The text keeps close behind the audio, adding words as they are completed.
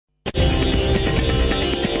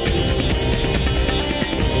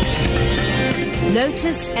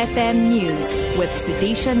Lotus FM News with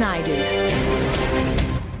SUDISHA Naidu.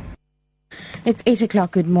 It's 8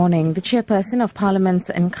 o'clock. Good morning. The Chairperson of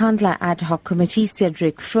Parliament's Nkandla Adhoc Committee,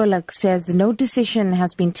 Cedric, Frolick, says no decision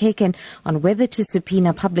has been taken on whether to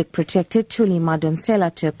subpoena Public Protector Thuli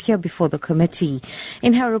Madonsela to appear before the committee.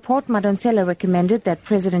 In her report, Madonsela recommended that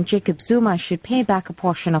President Jacob Zuma should pay back a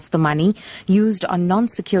portion of the money used on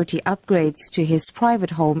non-security upgrades to his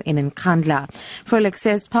private home in Nkandla. Frolick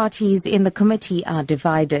says parties in the committee are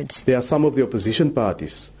divided. There are some of the opposition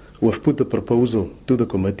parties who have put the proposal to the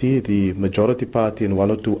committee. The majority party and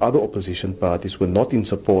one or two other opposition parties were not in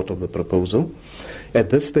support of the proposal.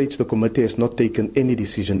 At this stage, the committee has not taken any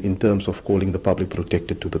decision in terms of calling the Public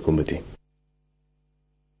Protector to the committee.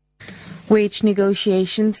 Wage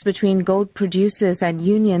negotiations between gold producers and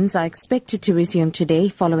unions are expected to resume today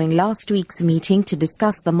following last week's meeting to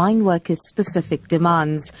discuss the mine workers' specific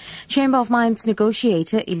demands. Chamber of Mines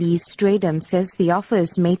negotiator Elise Stradum says the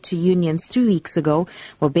offers made to unions 3 weeks ago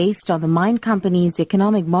were based on the mine company's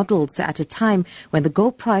economic models at a time when the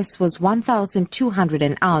gold price was $1,200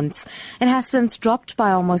 an ounce. It has since dropped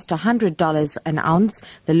by almost $100 an ounce,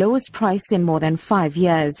 the lowest price in more than 5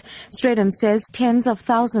 years. Stradum says tens of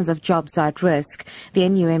thousands of jobs are at risk. The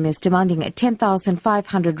NUM is demanding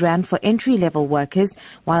 10,500 rand for entry-level workers,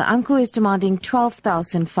 while AMCU is demanding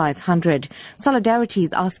 12,500. Solidarity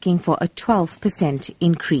is asking for a 12%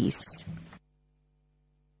 increase.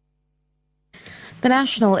 The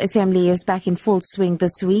National Assembly is back in full swing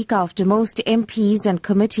this week after most MPs and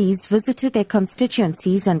committees visited their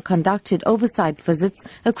constituencies and conducted oversight visits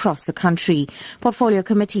across the country. Portfolio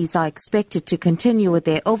committees are expected to continue with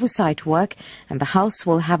their oversight work, and the House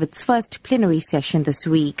will have its first plenary session this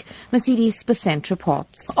week. Mercedes Besant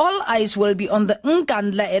reports. All eyes will be on the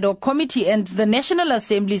Nkandla Adhoc Committee and the National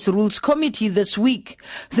Assembly's Rules Committee this week.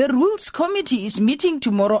 The Rules Committee is meeting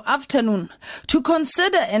tomorrow afternoon to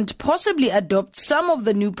consider and possibly adopt some of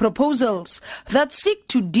the new proposals that seek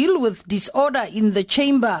to deal with disorder in the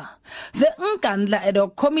chamber. The Nkandla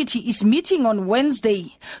Adhoc Committee is meeting on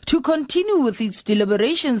Wednesday to continue with its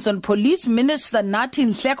deliberations on Police Minister Nathi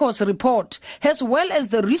Nhleko's report, as well as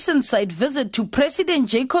the recent site visit to President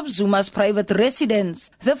Jacob Zuma's private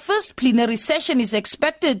residence. The first plenary session is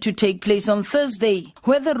expected to take place on Thursday,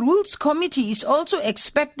 where the Rules Committee is also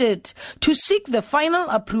expected to seek the final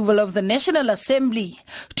approval of the National Assembly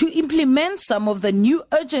to implement some of the new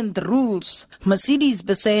urgent rules. Mercedes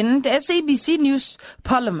Besant, SABC News,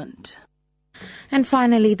 Parliament. And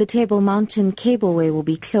finally, the Table Mountain Cableway will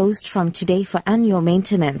be closed from today for annual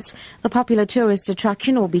maintenance. The popular tourist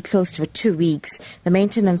attraction will be closed for 2 weeks. The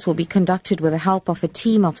maintenance will be conducted with the help of a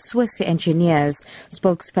team of Swiss engineers.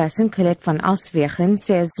 Spokesperson Colette van Aswegen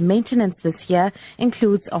says maintenance this year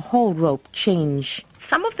includes a whole rope change.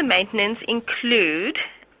 Some of the maintenance include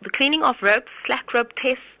the cleaning of ropes, slack rope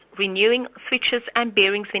tests, renewing switches and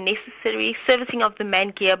bearings when necessary, servicing of the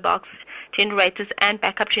main gearbox, generators and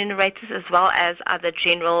backup generators, as well as other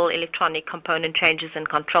general electronic component changes and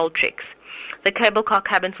control tricks. The cable car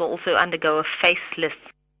cabins will also undergo a facelift.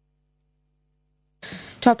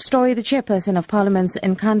 Top story, the Chairperson of Parliament's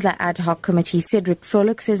Nkandla Adhoc Committee, Cedric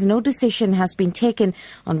Frolick, says no decision has been taken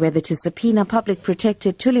on whether to subpoena Public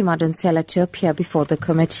Protector Thuli Madonsela to appear before the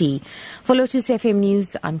committee. For Lotus FM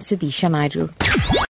News, I'm SUDISHA Naidu.